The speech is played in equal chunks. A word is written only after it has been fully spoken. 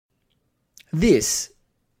This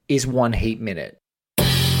is One Heat Minute.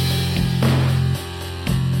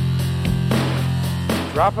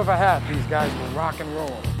 Drop of a hat, these guys will rock and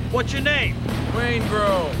roll. What's your name? Wayne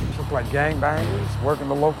Grove. Look like gangbangers, working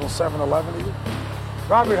the local 7-Eleven to you.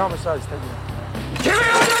 Robbery, homicides, take it. Give me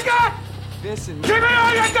all you got! Give me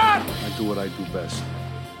all you got! I do what I do best.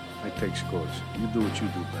 I take scores. You do what you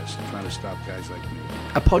do best. Trying to stop guys like me.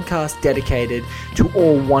 A podcast dedicated to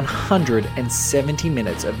all 170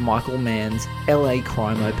 minutes of Michael Mann's LA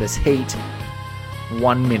crime opus Heat,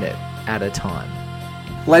 1 minute at a time.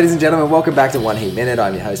 Ladies and gentlemen, welcome back to One Heat Minute.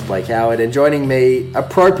 I'm your host, Blake Howard, and joining me,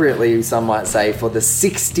 appropriately, some might say, for the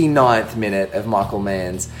 69th minute of Michael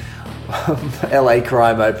Mann's LA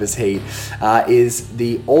crime opus Heat, is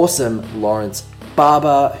the awesome Laurence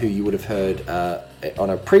Barber, who you would have heard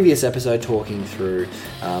on a previous episode talking through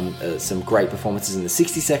some great performances in the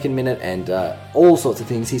 60-second minute and all sorts of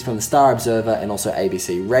things. He's from the Star Observer and also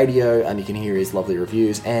ABC Radio, and you can hear his lovely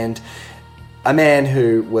reviews. And a man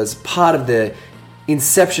who was part of the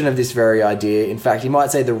inception of this very idea. In fact, you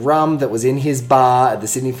might say the rum that was in his bar at the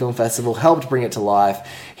Sydney Film Festival helped bring it to life.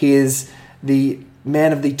 He is the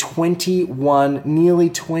man of the 21, nearly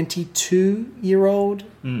 22-year-old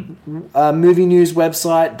movie news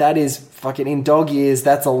website. That is fucking, in dog years,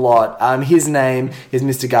 that's a lot. His name is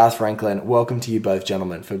Mr. Garth Franklin. Welcome to you both,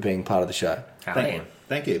 gentlemen, for being part of the show.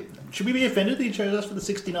 Thank you. Should we be offended that you chose us for the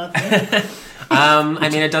 69th minute? I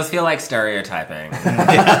mean, it does feel like stereotyping.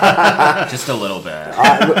 Just a little bit.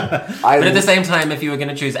 But at the same time, if you were going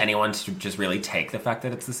to choose anyone to just really take the fact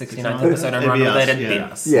that it's the 69th episode and run with it, it'd be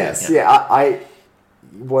us. Yes,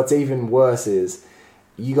 what's even worse is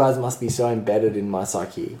you guys must be so embedded in my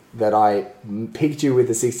psyche that I picked you with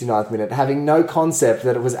the 69th minute, having no concept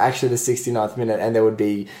that it was actually the 69th minute and there would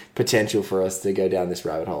be potential for us to go down this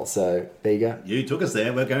rabbit hole. So, there you go. You took us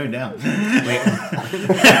there. We're going down.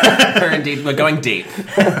 We're going deep.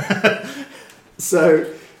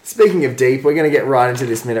 So, speaking of deep, we're going to get right into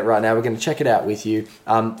this minute right now. We're going to check it out with you.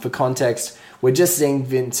 For context, we're just seeing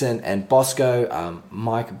Vincent and Bosco,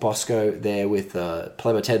 Mike Bosco there with played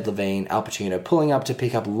by Ted Levine, Al Pacino, pulling up to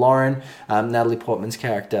pick up Lauren, Natalie Portman's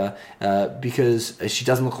character, because she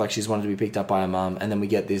doesn't look like she's wanted to be picked up by her mum. And then we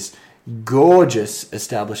get this gorgeous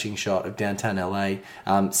establishing shot of downtown LA,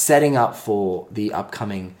 setting up for the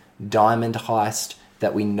upcoming diamond heist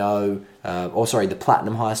that we know, the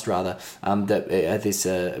platinum heist rather, that this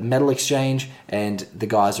metal exchange, and the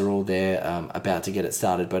guys are all there about to get it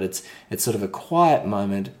started. But it's sort of a quiet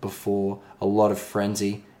moment before a lot of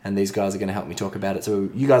frenzy, and these guys are going to help me talk about it. So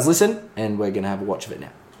you guys listen, and we're going to have a watch of it now.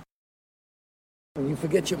 You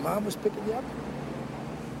forget your mom was picking you up?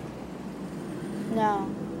 No.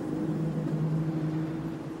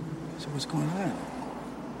 So what's going on?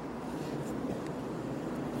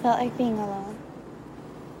 Felt like being alone.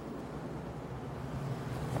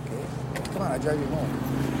 Okay. Come on, I'll drive you home.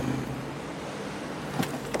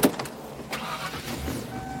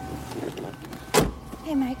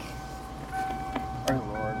 Hey, Mike. Hey,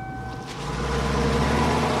 Lord.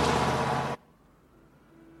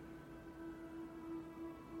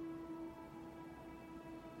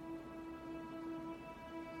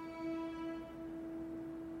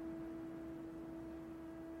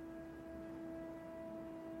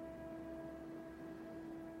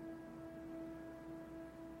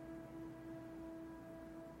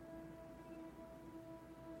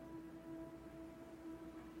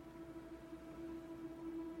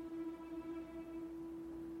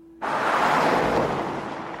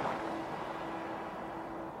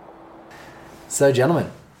 So, gentlemen,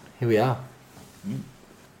 here we are.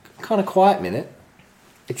 Kind of quiet minute,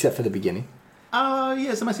 except for the beginning.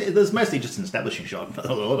 Yes, there's mostly just an establishing shot for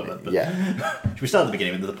a lot of it. But Yeah. Should we start at the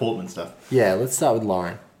beginning with the Portman stuff? Yeah, let's start with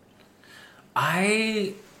Lauren.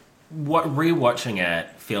 Rewatching it,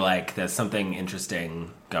 feel like there's something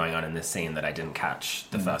interesting going on in this scene that I didn't catch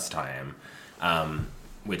the first time,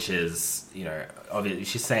 which is, obviously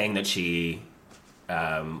she's saying that she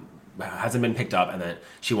hasn't been picked up and that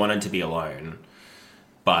she wanted to be alone,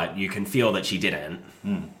 but you can feel that she didn't.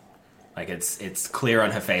 Like it's clear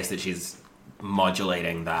on her face that she's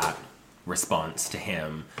modulating that response to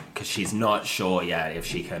him because she's not sure yet if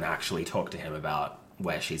she can actually talk to him about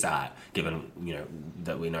where she's at, given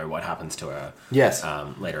that we know what happens to her. Yes.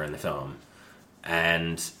 Later in the film,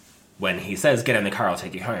 and when he says, "Get in the car, I'll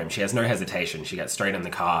take you home," she has no hesitation. She gets straight in the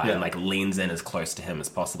car and leans in as close to him as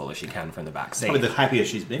possible as she can from the back seat. Probably the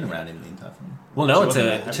happiest she's been around him the entire film. Well, no,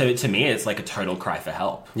 to me, it's like a total cry for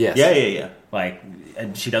help. Yes. Yeah. Like,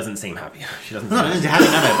 and she doesn't seem happy. She doesn't. No,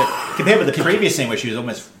 but compared with the previous scene where she was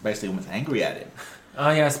almost angry at him.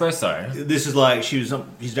 Oh yeah, I suppose so. This is like she's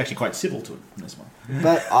actually quite civil to him in this one.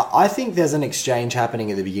 But I think there's an exchange happening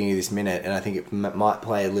at the beginning of this minute, and I think it might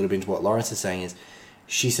play a little bit into what Laurence is saying. Is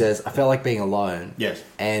she says, "I felt like being alone." Yes.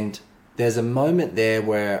 And there's a moment there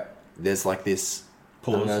where there's like this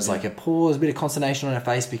Pause. There's like a pause, a bit of consternation on her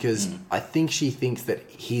face because I think she thinks that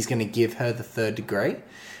he's going to give her the third degree.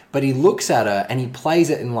 But he looks at her and he plays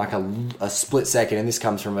it in like a split second. And this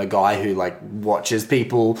comes from a guy who like watches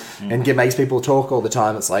people and makes people talk all the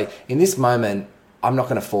time. It's like, in this moment, I'm not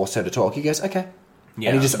going to force her to talk. He goes, okay. Yeah.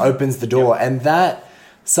 And he just opens the door. Yeah. And that,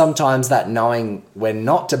 sometimes that knowing when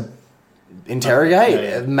not to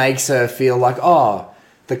interrogate makes her feel like, oh,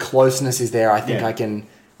 the closeness is there. I think I can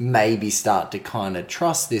maybe start to kind of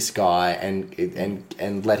trust this guy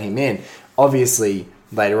and let him in. Obviously,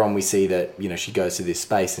 later on we see that, you know, she goes to this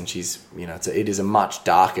space and she's, you know, it is a much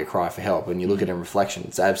darker cry for help. When you look at it in reflection,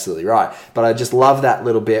 it's absolutely right. But I just love that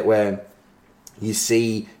little bit where you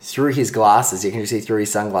see through his glasses, you can see through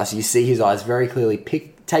his sunglasses, you see his eyes very clearly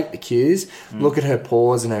take the cues, look at her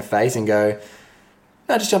pause in her face and go,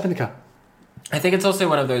 no, just jump in the car. I think it's also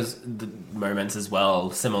one of those moments as well,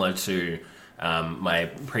 similar to my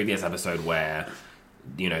previous episode where,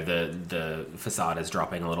 you know, the facade is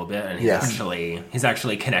dropping a little bit and he's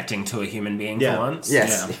actually connecting to a human being for once.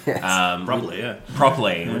 Yes.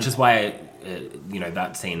 Properly, which is why you know,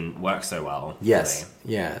 that scene works so well. Yes.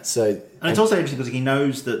 Yeah. So, and it's also interesting because he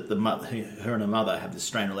knows that her and her mother have this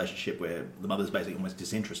strained relationship where the mother's basically almost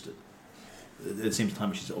disinterested. It seems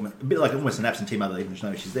time she's a bit like almost an absentee mother, even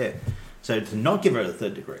though she's there. So to not give her the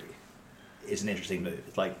third degree is an interesting move.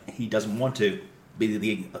 It's like he doesn't want to be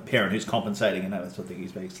the parent who's compensating, and that sort of thing.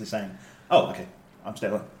 He's basically saying, "Oh, okay, I'm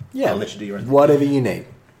staying alone. I'll let you do your own thing." Whatever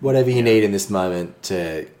you need in this moment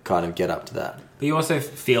to kind of get up to that. But you also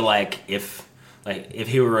feel like if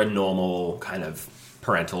he were a normal kind of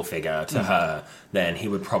parental figure to her, then he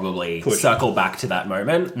would probably circle back to that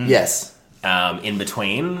moment. Yes. In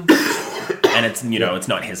between, and it's, you know, it's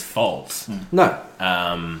not his fault. No.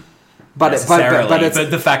 But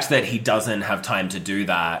the fact that he doesn't have time to do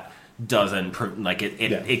that doesn't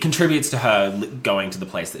it contributes to her going to the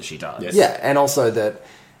place that she does. Yes. Yeah, and also that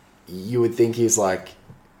you would think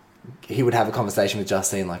he would have a conversation with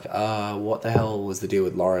Justine like, what the hell was the deal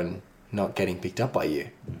with Lauren not getting picked up by you?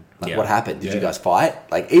 Like, what happened? Did you guys fight?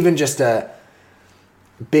 Like, even just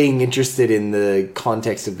being interested in the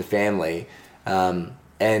context of the family,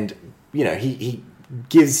 and you know, he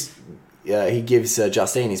gives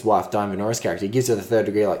Justine, his wife, Diane Venora's character, he gives her the third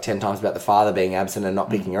degree like 10 times about the father being absent and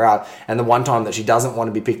not picking her up, and the one time that she doesn't want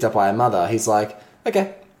to be picked up by her mother, he's like,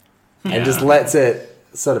 okay, and just lets it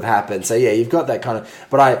sort of happen. So yeah, you've got that kind of,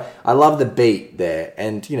 but I love the beat there,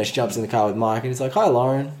 and you know, she jumps in the car with Mike and he's like, hi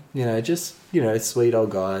Lauren, you know, just, you know, sweet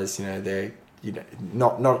old guys, you know, they're, you know,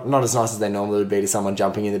 not as nice as they normally would be to someone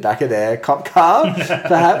jumping in the back of their cop car,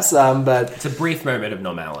 perhaps. But it's a brief moment of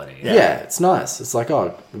normality. Yeah, it's nice. It's like,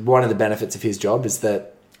 one of the benefits of his job is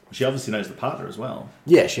that she obviously knows the partner as well.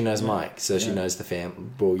 Yeah, she knows Mike, so she knows the family.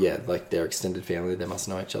 Well, yeah, like their extended family, they must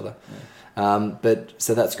know each other. Yeah. But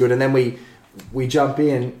so that's good, and then we jump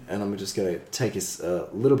in, and I'm just going to take us a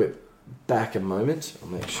little bit back a moment. I'll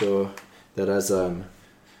make sure that as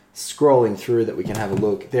scrolling through that we can have a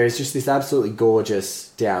look. There's just this absolutely gorgeous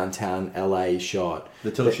downtown LA shot.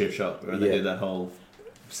 The tilt shift shot, where they do that whole...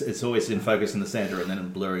 It's always in focus in the center and then in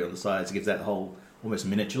blurry on the sides. It gives that whole almost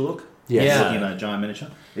miniature look. Yes. Yeah. You know, giant miniature.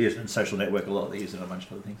 They use it in Social Network a lot. They use it in a bunch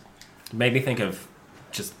of other things. Made me think of,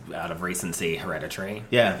 just out of recency, Hereditary.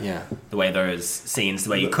 Yeah. The way those scenes, the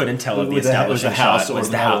way you couldn't tell if the establishing house shot was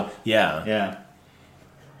or the house. Yeah.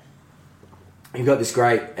 You've got this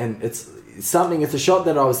great, and it's a shot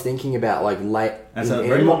that I was thinking about, like late. And so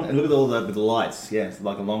very long, and look at all the lights. Yeah, it's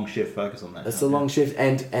like a long shift focus on that. It's a long shift,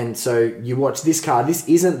 and so you watch this car. This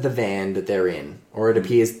isn't the van that they're in, or it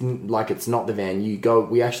appears like it's not the van.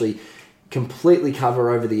 We actually completely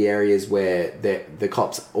cover over the areas where the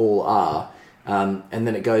cops all are, and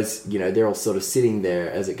then it goes. You know, they're all sort of sitting there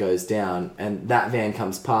as it goes down, and that van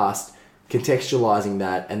comes past, contextualizing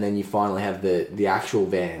that, and then you finally have the actual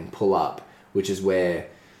van pull up, which is where,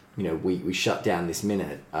 you know, we shut down this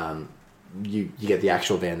minute. You get the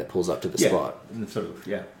actual van that pulls up to the spot. Sort of,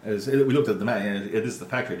 yeah. We looked at the map. It is the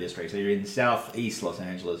factory district. So you're in southeast Los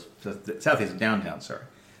Angeles, southeast of downtown. Sorry.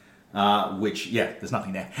 Which, there's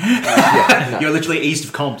nothing there. You're literally east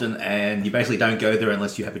of Compton, and you basically don't go there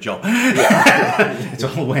unless you have a job. It's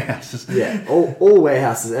all warehouses. Yeah, all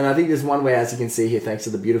warehouses. And I think there's one warehouse you can see here, thanks to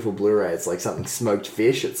the beautiful Blu-ray. It's like something smoked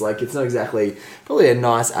fish. It's like, it's not exactly, probably a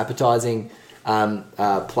nice, appetizing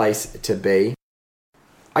place to be.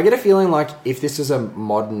 I get a feeling like if this was a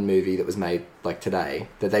modern movie that was made like today,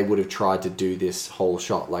 that they would have tried to do this whole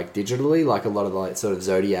shot like digitally, like a lot of like sort of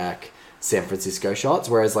Zodiac San Francisco shots,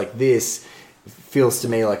 whereas like this feels to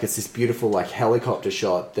me like it's this beautiful like helicopter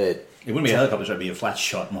shot that... It wouldn't be a helicopter shot, it'd be a flat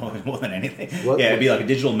shot more than anything. What? Yeah, it'd be like a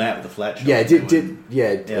digital map with a flat shot. Yeah,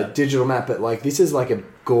 a digital map, but like this is like a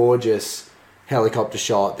gorgeous helicopter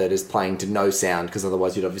shot that is playing to no sound, because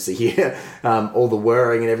otherwise you'd obviously hear all the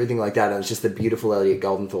whirring and everything like that, and it's just the beautiful Elliot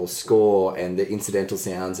Goldenthal score and the incidental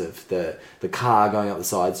sounds of the car going up the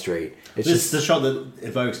side street. It's this just the shot that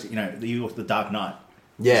evokes, the Dark Knight.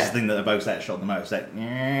 Yeah. It's the thing that evokes that shot the most. That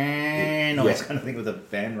noise kind of thing with a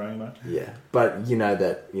band running by. Yeah, but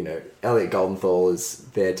that Elliot Goldenthal is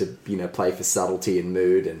there to play for subtlety and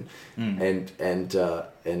mood and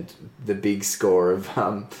the big score of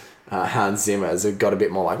Hans Zimmer has got a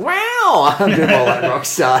bit more like wow, a bit more like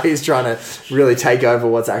Rockstar. He's trying to really take over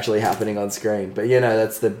what's actually happening on screen. But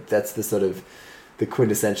that's the sort of the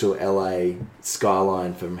quintessential LA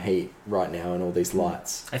skyline from Heat right now, and all these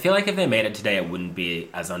lights. I feel like if they made it today, it wouldn't be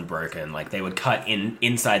as unbroken. Like they would cut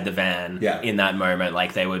inside the van in that moment.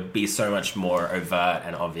 Like they would be so much more overt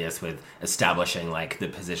and obvious with establishing like the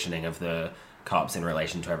positioning of the cops in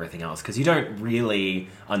relation to everything else, because you don't really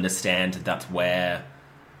understand that's where.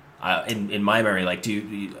 In my memory, like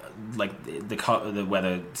like where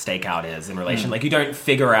the stakeout is in relation. Like you don't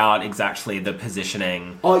figure out exactly the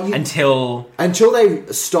positioning until they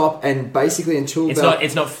stop, and basically until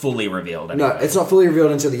it's not fully revealed. Anyway. No, it's not fully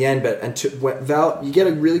revealed until the end. But Val, you get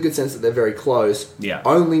a really good sense that they're very close. Yeah.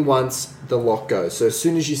 Only once the lock goes. So as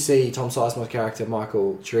soon as you see Tom Sizemore's character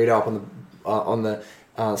Michael Chirito up on the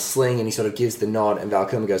sling, and he sort of gives the nod, and Val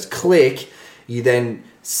Kilmer goes click. You then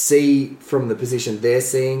see from the position they're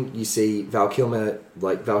seeing, you see Val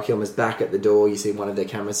Kilmer's back at the door. You see one of their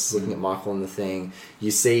cameras looking at Michael on the thing.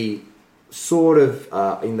 You see sort of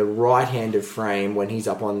in the right hand of frame when he's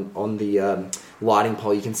up on the lighting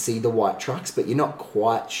pole, you can see the white trucks, but you're not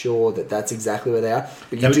quite sure that that's exactly where they are.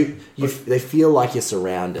 But they feel like you're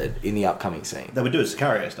surrounded in the upcoming scene. They would do a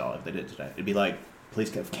Sicario style if they did it today. It'd be like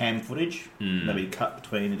police get cam footage. Maybe cut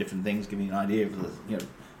between the different things, giving you an idea of the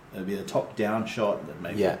it'd be a top-down shot that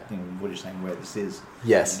maybe what you're saying where this is.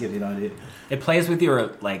 Yes, give you an idea. It plays with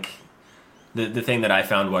your like the thing that I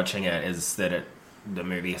found watching it is that the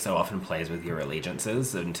movie so often plays with your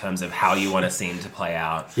allegiances in terms of how you want a scene to play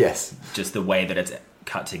out. Yes, just the way that it's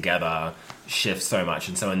cut together shifts so much,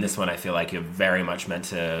 and so in this one, I feel like you're very much meant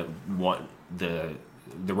to want the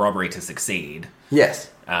robbery to succeed.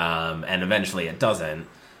 Yes, and eventually it doesn't.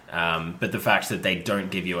 But the fact that they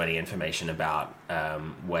don't give you any information about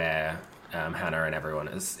where Hannah and everyone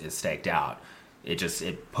is staked out,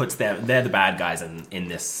 it puts them, they're the bad guys in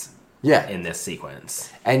this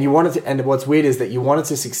sequence. And and what's weird is that you want it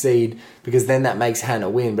to succeed because then that makes Hannah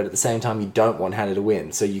win, but at the same time you don't want Hannah to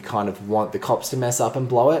win, so you kind of want the cops to mess up and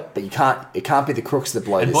blow it, but it can't be the crooks that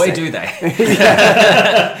blow it. And boy, do they.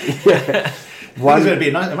 Yeah. It's going to be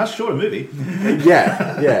a much shorter movie.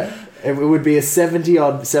 Yeah. It would be a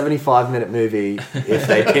 75-minute movie if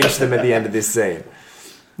they pinched them at the end of this scene.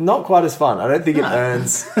 Not quite as fun. I don't think it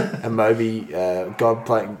earns a Moby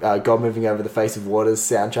God moving over the face of water's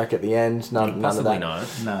soundtrack at the end. None of that. Not.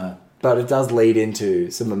 No. But it does lead into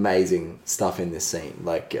some amazing stuff in this scene.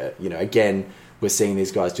 Like, again, we're seeing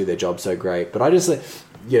these guys do their job so great. But I just, it's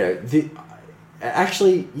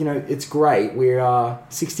great. We are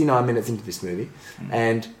 69 minutes into this movie,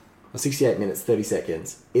 and 68 minutes, 30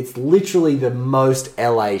 seconds. It's literally the most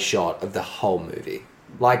LA shot of the whole movie.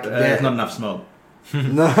 Like, there's not enough smoke.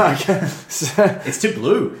 No, it's too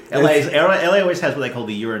blue. LA always has what they call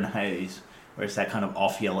the urine haze, where it's that kind of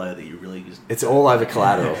off yellow that you really just... It's all over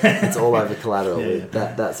collateral. It's all over collateral with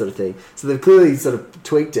that sort of thing. So they've clearly sort of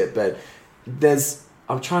tweaked it, but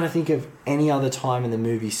I'm trying to think of any other time in the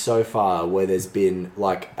movie so far where there's been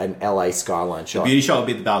like an LA skyline shot. The beauty shot would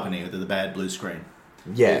be the balcony with the bad blue screen.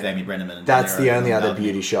 Yeah, with Amy Brenneman and that's De Niro the only other balcony.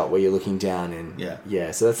 beauty shot where you're looking down in. Yeah.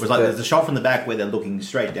 So that's there's a shot from the back where they're looking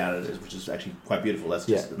straight down at it, which is actually quite beautiful. That's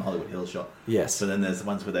just an Hollywood Hills shot. Yes. So then there's the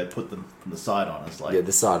ones where they put them from the side on. It's like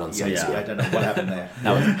the side on. Yeah. I don't know what happened there.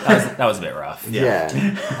 that was a bit rough.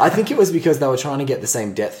 Yeah. I think it was because they were trying to get the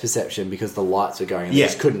same depth perception because the lights were going. And they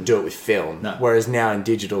just couldn't do it with film. No. Whereas now in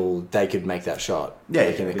digital, they could make that shot.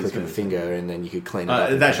 Yeah, click of a finger, and then you could clean it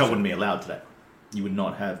up. That shot wouldn't be allowed today. You would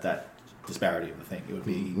not have that disparity of the thing. It would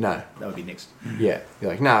be No. that would be nixed. Yeah,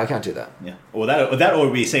 you're like, no, I can't do that. Yeah, or that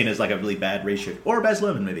would be seen as like a really bad reshoot or a Baz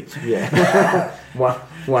Luhrmann movie. Yeah,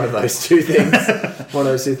 one of those two things. One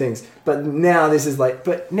of those two things. But now this is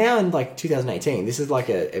like, now in like 2018, this is like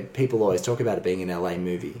a people always talk about it being an LA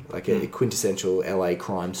movie, like a quintessential LA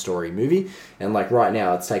crime story movie. And like right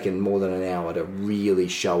now, it's taken more than an hour to really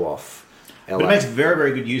show off LA. But it makes very,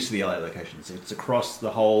 very good use of the LA locations. It's across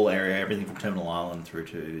the whole area, everything from Terminal Island through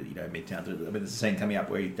to Midtown. I mean, there's a scene coming up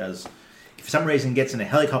where he does, for some reason, gets in a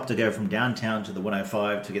helicopter to go from downtown to the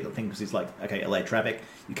 105 to get the thing because he's like, okay, LA traffic.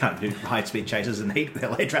 You can't do high speed chases in heat with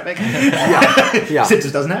LA traffic. Yeah. It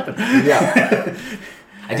just doesn't happen. Yeah.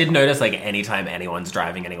 I did notice, like, anytime anyone's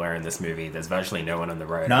driving anywhere in this movie, there's virtually no one on the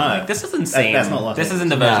road. No. I'm like, this isn't same. That's not Los This Angeles. isn't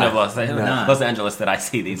the version No. of Los Angeles that I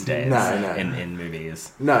see these days No. in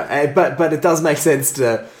movies. No, but it does make sense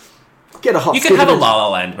to get a hot. You could have a La La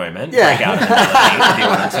Land moment. Yeah. Break out in the melody if you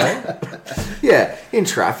wanted to. Yeah, in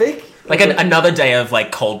traffic. Like another day of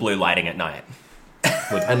like cold blue lighting at night.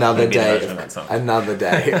 Another would be the day, version of that song. Another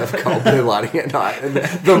day of cold blue lighting at night. And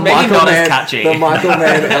the Maybe Michael not as Mann, catchy. the Michael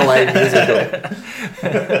Mann LA musical.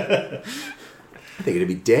 I think it'd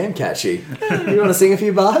be damn catchy. You want to sing a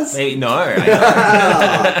few bars? Maybe no.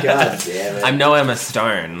 Oh, God damn it! I know Emma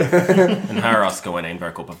Stone and her Oscar-winning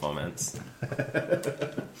vocal performance.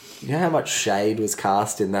 You know how much shade was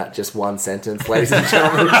cast in that just one sentence, ladies and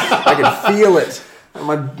gentlemen? I can feel it.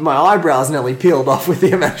 My eyebrows nearly peeled off with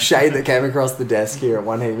the amount of shade that came across the desk here at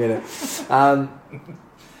 1 Heat Minute.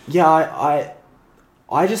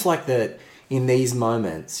 I just like that in these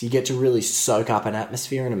moments you get to really soak up an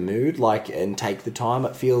atmosphere and a mood, and take the time.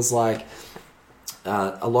 It feels like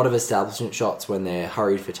a lot of establishment shots when they're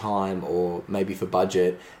hurried for time or maybe for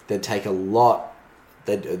budget, they take a lot.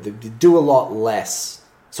 They do a lot less.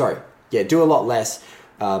 Do a lot less.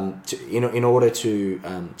 In order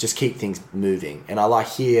to just keep things moving. And I like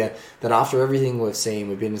here that after everything we've seen,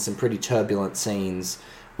 we've been in some pretty turbulent scenes.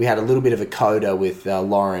 We had a little bit of a coda with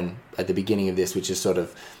Lauren at the beginning of this, which is sort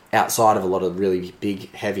of outside of a lot of really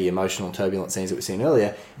big, heavy, emotional, turbulent scenes that we've seen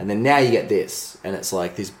earlier. And then now you get this, and it's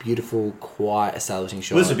like this beautiful, quiet, establishing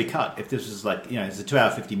shot. Well, this would be cut if this was like, it's a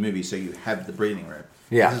 2-hour 50 movie, so you have the breathing room.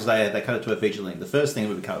 Yeah. This is they cut it to a feature length. The first thing that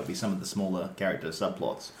would be cut would be some of the smaller character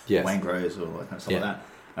subplots. Yes. Wayne Groves or that kind of stuff like that.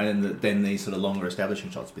 And then these sort of longer establishing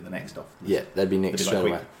shots would be the next stuff. Yeah, that'd be next straight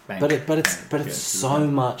away. Bang, But it's so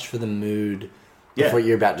much for the mood of Yeah. what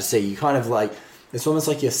you're about to see. You kind of like, it's almost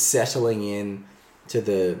like you're settling in to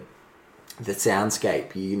the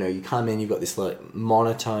soundscape. You come in, you've got this like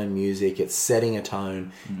monotone music, it's setting a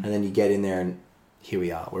tone, and then you get in there and here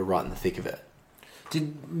we are, we're right in the thick of it.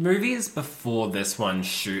 Did movies before this one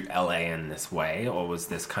shoot LA in this way, or was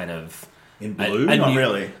this kind of in blue? Not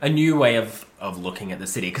really. A new way of looking at the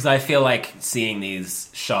city? Because I feel like seeing these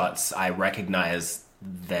shots, I recognize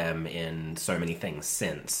them in so many things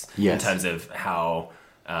since. Yes. In terms of how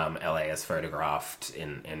LA is photographed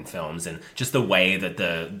in films, and just the way that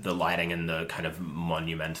the lighting and the kind of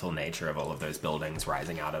monumental nature of all of those buildings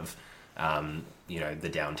rising out of the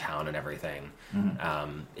downtown and everything.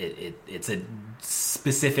 Mm-hmm. It's a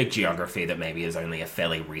specific geography that maybe is only a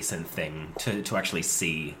fairly recent thing to actually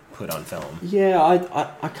see put on film. Yeah,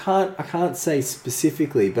 I can't say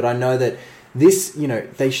specifically, but I know that this,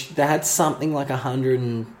 they had something like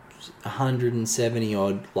 170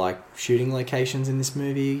 odd like shooting locations in this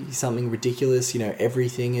movie, something ridiculous.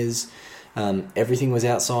 Everything was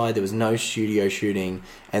outside. There was no studio shooting,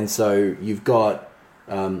 and so you've got.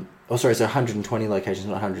 So 120 locations,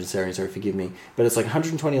 not 170, sorry, forgive me. But it's like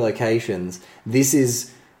 120 locations. This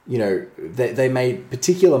is, they made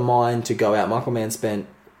particular mind to go out. Michael Mann spent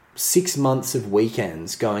 6 months of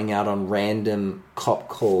weekends going out on random cop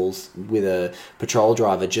calls with a patrol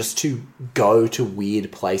driver just to go to weird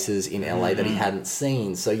places in LA that he hadn't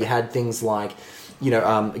seen. So you had things like,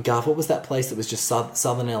 Garth, what was that place that was just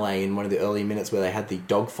southern LA in one of the early minutes where they had the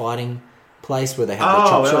dogfighting place where they had the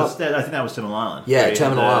chop shop? I think that was Terminal Island. Yeah,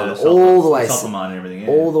 Terminal Island. All the way sulfur mine and everything. Yeah.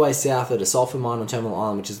 All the way south at a sulfur mine on Terminal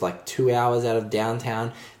Island, which is like 2 hours out of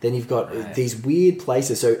downtown. Then you've got these weird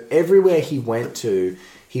places. So everywhere he went to,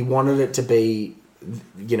 he wanted it to be,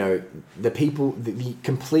 the people, the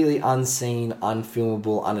completely unseen,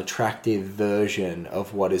 unfilmable, unattractive version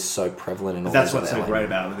of what is so prevalent in all That's these what's so LA. great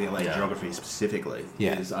about the LA geography specifically.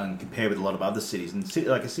 Yeah. Is compared with a lot of other cities. And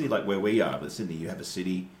a city like where we are, but Sydney, you have a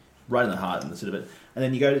city right in the heart and the sort of it. And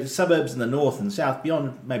then you go to suburbs in the north and south,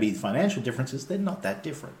 beyond maybe financial differences, they're not that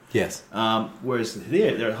different. Yes. Whereas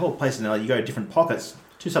there are whole places in LA, you go to different pockets,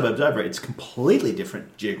 2 suburbs over, it's completely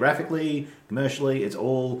different geographically, commercially, it's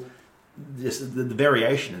all, just the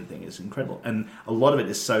variation and thing is incredible. And a lot of it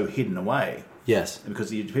is so hidden away Yes.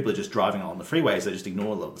 Because people are just driving along the freeways, they just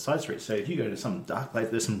ignore a lot of the side streets. So if you go to some dark place,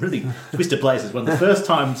 there's some really twisted places. One of the first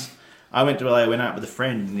times I went to LA, I went out with a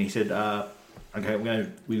friend, and he said, okay,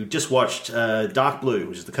 we just watched Dark Blue,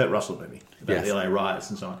 which is the Kurt Russell movie about the LA riots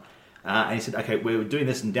and so on. And he said, okay, we're doing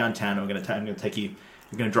this in downtown, and I'm going to take you,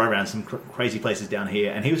 we're going to drive around some crazy places down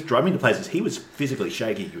here. And he was driving to places, he was physically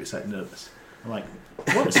shaky, he was so nervous. I'm like,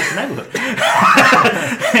 what is this neighborhood?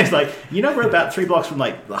 It's like, we're about 3 blocks from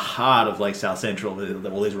like the heart of like South Central,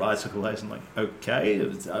 all these riots took place. I'm like, okay, are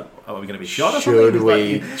we going to be shot or something? Should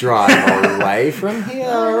we drive away from here?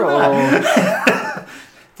 Or?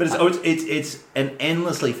 But it's an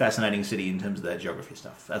endlessly fascinating city in terms of that geography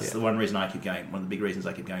stuff. That's the one reason I keep going. One of the big reasons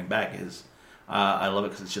I keep going back is I love it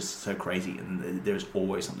because it's just so crazy, and there's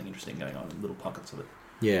always something interesting going on in little pockets of it.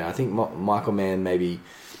 Yeah, I think Michael Mann maybe,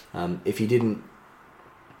 if he didn't,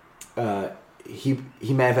 he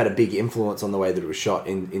may have had a big influence on the way that it was shot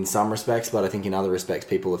in some respects, but I think in other respects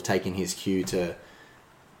people have taken his cue to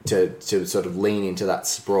sort of lean into that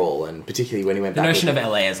sprawl, and particularly when he went back. The notion of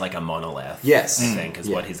LA as like a monolith, yes, I think is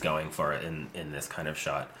what he's going for in this kind of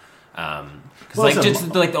shot. Because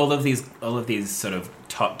just like all of these sort of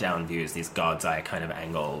top down views, these God's eye kind of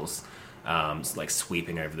angles, like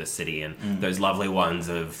sweeping over the city, and those lovely ones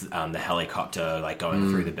of the helicopter like going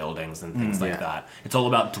through the buildings and things like that. It's all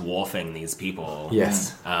about dwarfing these people.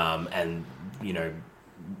 Yes, and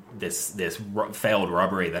this failed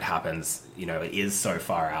robbery that happens, it is so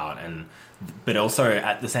far out, but also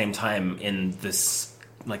at the same time in this,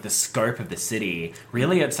 like, the scope of the city,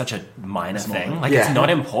 really it's such a minor thing. Like, it's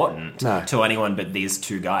not important to anyone but these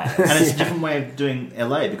two guys. And it's a different way of doing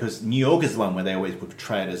LA, because New York is the one where they always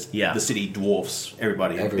portray it as the city dwarfs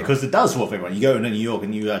everybody. Because it does dwarf everyone. You go into New York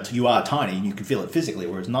and you are tiny and you can feel it physically,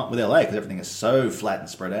 whereas not with LA, because everything is so flat and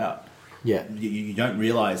spread out. Yeah. You don't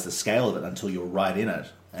realise the scale of it until you're right in it.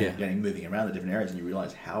 And moving around the different areas, and you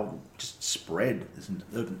realise how just spread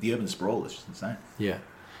the urban sprawl is just insane. Yeah.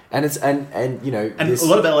 And it's and a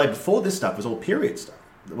lot of LA before this stuff was all period stuff.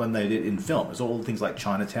 When they did in film, it was all things like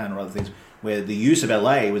Chinatown or other things where the use of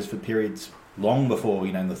LA was for periods long before,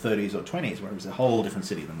 in the 30s or 20s, where it was a whole different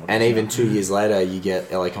city than what it is. And even 2 years later, you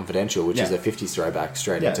get LA Confidential, which is a 50s throwback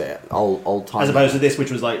straight into old time. As opposed to this,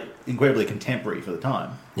 which was like incredibly contemporary for the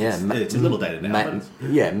time. Yeah, it's a little dated now.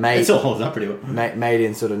 It still holds up pretty well. Made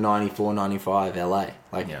in sort of 94, 95 LA,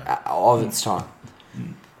 of its time.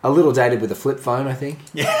 A little dated with a flip phone, I think.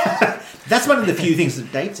 Yeah, that's one of the few things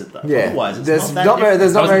that dates it, though. Yeah. Otherwise, it's there's not that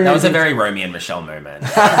that was a very Romeo and Michelle moment.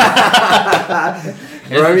 I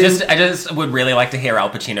just would really like to hear Al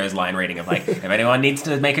Pacino's line reading of like, if anyone needs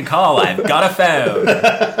to make a call, I've got a phone.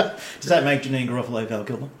 Does that make Janine Garofalo Val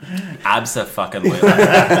Kilmer? Abso-fucking-lutely.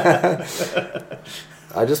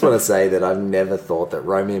 I just want to say that I've never thought that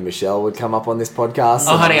Romeo and Michelle would come up on this podcast.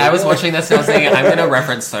 Oh, honey, I was watching this and I was thinking, I'm going to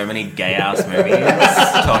reference so many gay-ass movies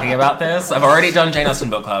talking about this. I've already done Jane Austen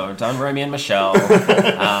Book Club. I've done Romeo and Michelle.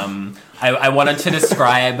 I wanted to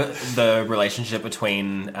describe the relationship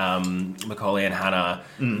between Macaulay and Hannah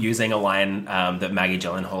using a line that Maggie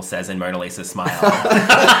Gyllenhaal says in Mona Lisa's Smile.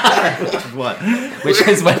 What? Which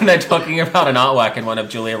is when they're talking about an artwork in one of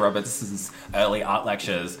Julia Roberts' early art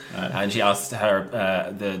lectures. And she asks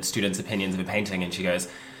her the students' opinions of a painting, and she goes,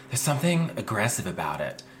 "There's something aggressive about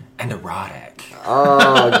it. And erotic."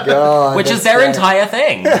 Oh, God. Which is their entire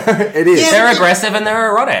thing. It is. They're aggressive and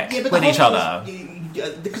they're erotic with each other.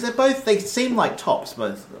 Because they seem like tops,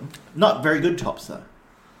 both of them. Not very good tops, though.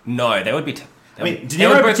 No, they would be... De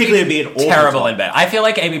Niro particularly would be an awful terrible top. in bed. I feel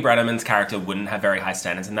like Amy Brenneman's character wouldn't have very high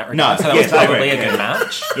standards in that regard. No, so that was probably a good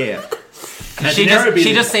match. Yeah. She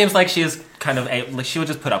just seems like she is kind of... she would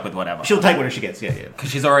just put up with whatever. She'll take whatever she gets, yeah. Because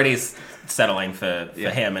she's already settling for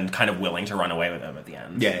him and kind of willing to run away with him at the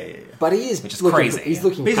end. Yeah. But he is... Which is crazy. He's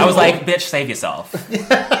looking... I was like, bitch, save yourself.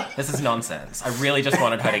 This is nonsense. I really just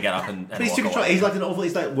wanted her to get up and But he's walk too control. away. He's like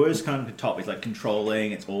he's like worst kind of top. He's like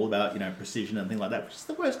controlling. It's all about precision and things like that. Which is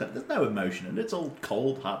the worst kind. There's no emotion and it's all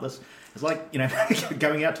cold, heartless. It's like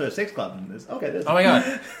going out to a sex club and there's oh my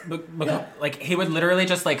god, like he would literally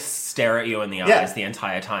just like stare at you in the eyes the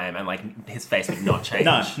entire time, and like his face would not change.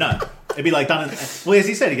 No, it'd be like done. Well, as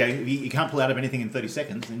he said, you can't pull out of anything in 30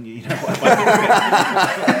 seconds, and you know why.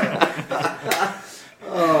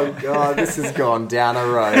 Oh, God, this has gone down a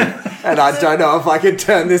road. And I don't know if I can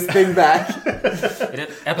turn this thing back.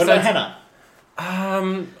 What about Hannah?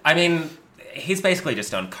 I mean, he's basically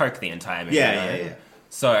just on coke the entire movie. Yeah.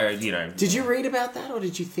 So, Did you read about that, or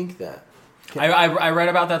did you think that? I read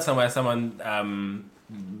about that somewhere. Someone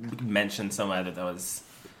mentioned somewhere that there was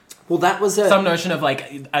Well, that was some notion of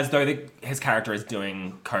like as though his character is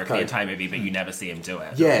doing coke the entire movie, but you never see him do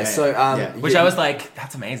it. Yeah, so which I was like,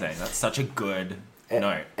 that's amazing. That's such a good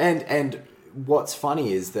note. And what's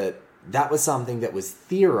funny is that was something that was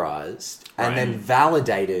theorized and then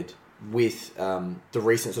validated with the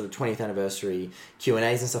recent sort of 20th anniversary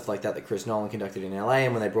Q&As and stuff like that Chris Nolan conducted in LA,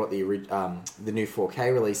 and when they brought the new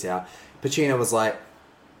 4K release out, Pacino was like,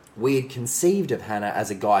 we had conceived of Hannah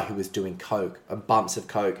as a guy who was doing coke, bumps of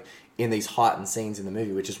coke in these heightened scenes in the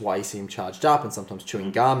movie, which is why you see him charged up and sometimes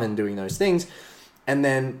chewing gum and doing those things. And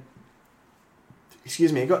then,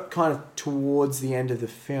 it got kind of towards the end of the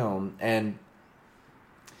film, and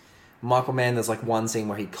Michael Mann, there's like one scene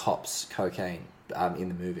where he cops cocaine in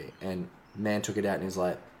the movie, and Mann took it out and he was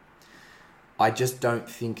like, I just don't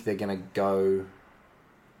think they're going to go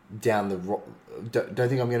down the don't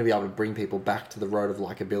think I'm going to be able to bring people back to the road of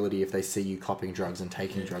likability if they see you copping drugs and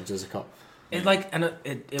taking drugs as a cop. It like, and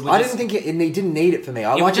it would I didn't think it didn't need it for me.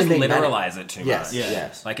 I would just literalize it too yes, much.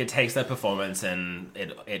 Yes. Like it takes their performance and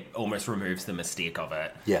it almost removes the mystique of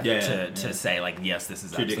it. To say like, yes, this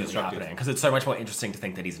is absolutely happening, because it's so much more interesting to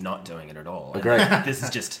think that he's not doing it at all. Agreed. This is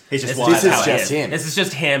just this is just him. This is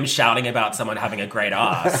just him shouting about someone having a great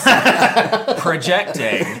ass,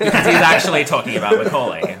 projecting because he's actually talking about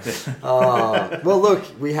Macaulay. Well, look,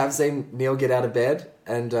 we have seen Neil get out of bed.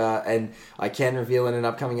 And I can reveal in an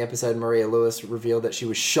upcoming episode, Maria Lewis revealed that she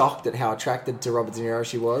was shocked at how attracted to Robert De Niro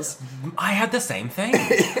she was. I had the same thing.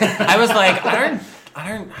 I was like, I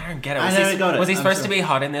don't get it. Was he supposed to be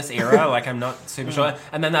hot in this era? Like, I'm not super sure.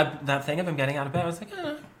 And then that thing of him getting out of bed, I was like,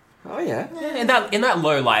 oh yeah. In that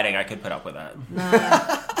low lighting, I could put up with that.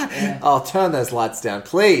 I'll turn those lights down,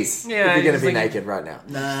 please. Yeah, if you're going to be naked right now.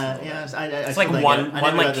 It's like one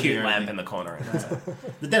like cute lamp in the corner.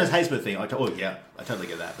 The Dennis Haysbert thing. I totally get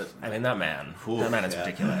that. But I mean, that man is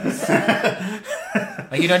ridiculous.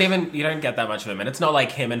 Like you don't get that much of him, and it's not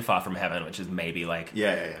like him in Far From Heaven, which is maybe like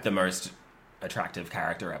the most attractive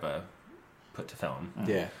character ever put to film.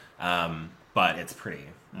 Yeah. But it's pretty.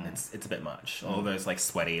 It's a bit much. All those like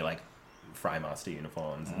sweaty like Fry Master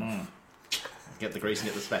uniforms. Get the grease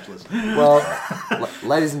and get the spatulas. Well,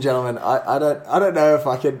 ladies and gentlemen, I don't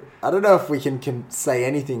know if we can say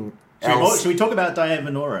anything else. Should we talk about Diane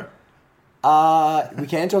Venora? We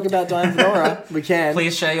can talk about Diane Venora. We can.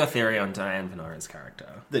 Please share your theory on Diane Venora's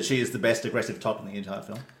character. That she is the best aggressive top in the entire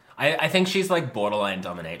film. I think she's like borderline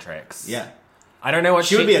dominatrix. Yeah. I don't know what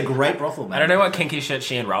she would be a great brothel man. I don't know what kinky shit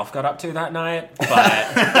she and Ralph got up to that night,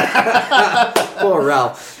 but poor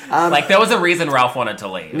Ralph. Like there was a reason Ralph wanted to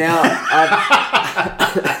leave. Now,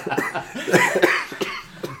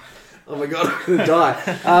 oh my god, I'm gonna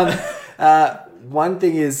die. One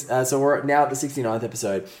thing is, so we're now at the 69th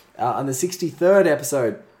episode. On the 63rd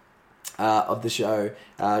episode of the show,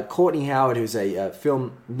 Courtney Howard, who's a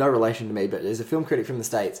film, no relation to me, but is a film critic from the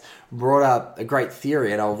States, brought up a great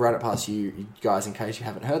theory, and I'll run it past you guys in case you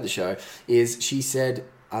haven't heard the show, is she said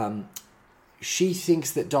she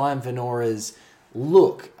thinks that Diane Venora's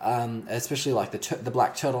look, especially like the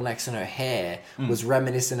black turtlenecks in her hair, was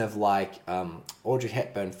reminiscent of like Audrey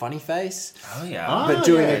Hepburn Funny Face. Oh yeah. But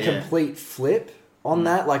doing a complete flip on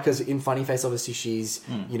that, like, because in Funny Face, obviously she's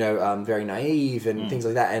very naive and things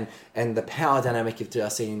like that, and the power dynamic of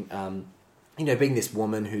just seeing being this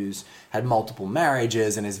woman who's had multiple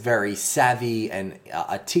marriages and is very savvy and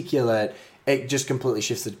articulate, it just completely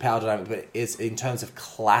shifts the power dynamic. But it's in terms of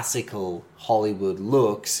classical Hollywood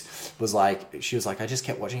looks, she was like, I just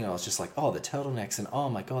kept watching it. I was just like, oh, the turtlenecks and oh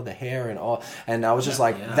my god, the hair and I was just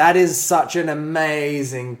that is such an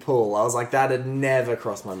amazing pull. I was like, that had never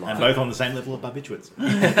crossed my mind. And both on the same level of barbiturates.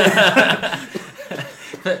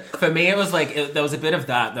 For me, it was like there was a bit of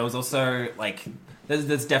that. There was also like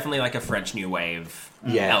there's definitely like a French New Wave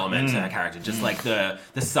element to her character, just like the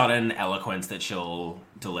sudden eloquence that she'll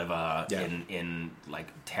deliver in like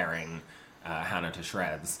tearing Hannah to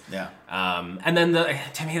shreds. Yeah. And then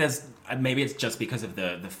to me, there's maybe it's just because of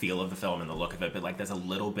the feel of the film and the look of it, but like there's a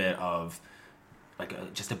little bit of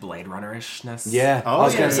like just a Blade Runner-ishness. Yeah, I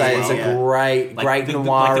was going to say it's a great noirish, like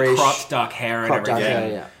the cropped dark hair and everything.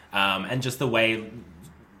 Hair, and just the way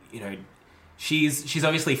she's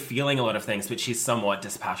obviously feeling a lot of things, but she's somewhat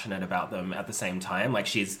dispassionate about them at the same time. Like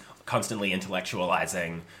she's constantly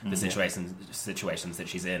intellectualizing the situations that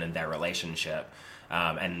she's in and their relationship.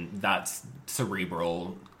 And that's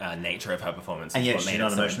cerebral nature of her performance. And yet she's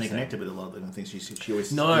not emotionally connected with a lot of the things. She always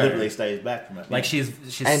deliberately stays back from it. Like she's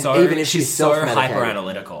so even if she's so hyper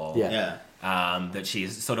analytical. Yeah. That she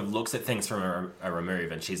sort of looks at things from a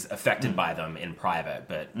remove, and she's affected by them in private.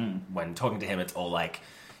 But when talking to him, it's all like,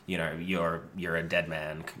 you're a dead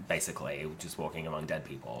man, basically, just walking among dead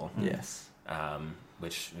people. Yes.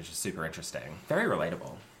 which is super interesting. Very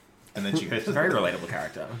relatable. And then she goes, Very relatable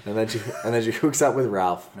character. And then she hooks up with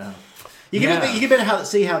Ralph. You can better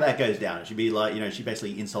see how that goes down. She'd be like, she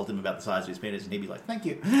basically insulted him about the size of his penis, and he'd be like, "Thank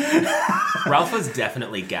you." Ralph was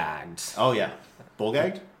definitely gagged. Oh yeah, ball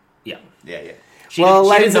gagged. Yeah.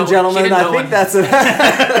 Ladies and gentlemen, I think that's it.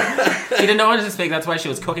 She didn't know when to speak. That's why she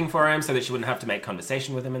was cooking for him, so that she wouldn't have to make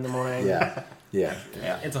conversation with him in the morning. Yeah.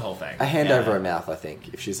 It's a whole thing. A hand over her mouth, I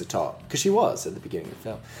think, if she's a top. Because she was at the beginning of the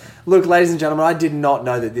film. Look, ladies and gentlemen, I did not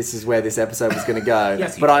know that this is where this episode was going to go.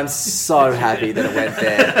 But I'm so happy that it went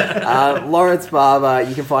there. Laurence Barber,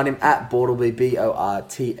 you can find him at Bortleby,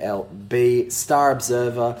 BORTLB. Star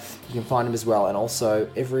Observer, you can find him as well. And also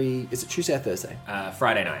is it Tuesday or Thursday?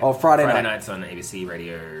 Friday night. Oh, Friday night. Friday nights on ABC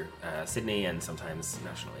Radio Sydney and sometimes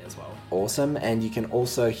nationally as well. Awesome. And you can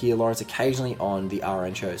also hear Laurence occasionally on the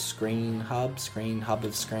RN show Screen Hub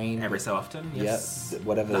of Screen. Every so often, yes. Yep,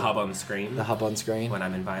 whatever. The Hub on Screen. The Hub on Screen. When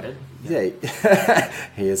I'm invited. Yeah.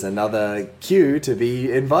 Here's another cue to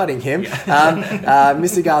be inviting him.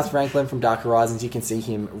 Mr. Garth Franklin from Dark Horizons. You can see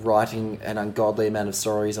him writing an ungodly amount of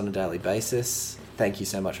stories on a daily basis. Thank you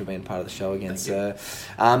so much for being part of the show again, sir.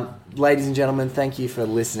 Ladies and gentlemen, thank you for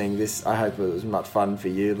listening. I hope it was much fun for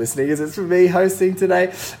you listening as it's for me hosting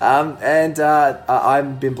today.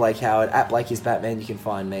 I've been Blake Howard, at Blake is Batman. You can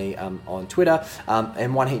find me on Twitter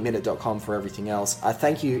and oneheatminute.com for everything else.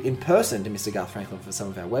 Thank you in person to Mr. Garth Franklin for some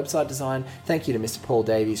of our website design. Thank you to Mr. Paul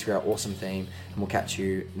Davies for our awesome theme. And we'll catch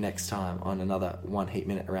you next time on another One Heat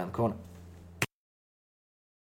Minute Around the Corner.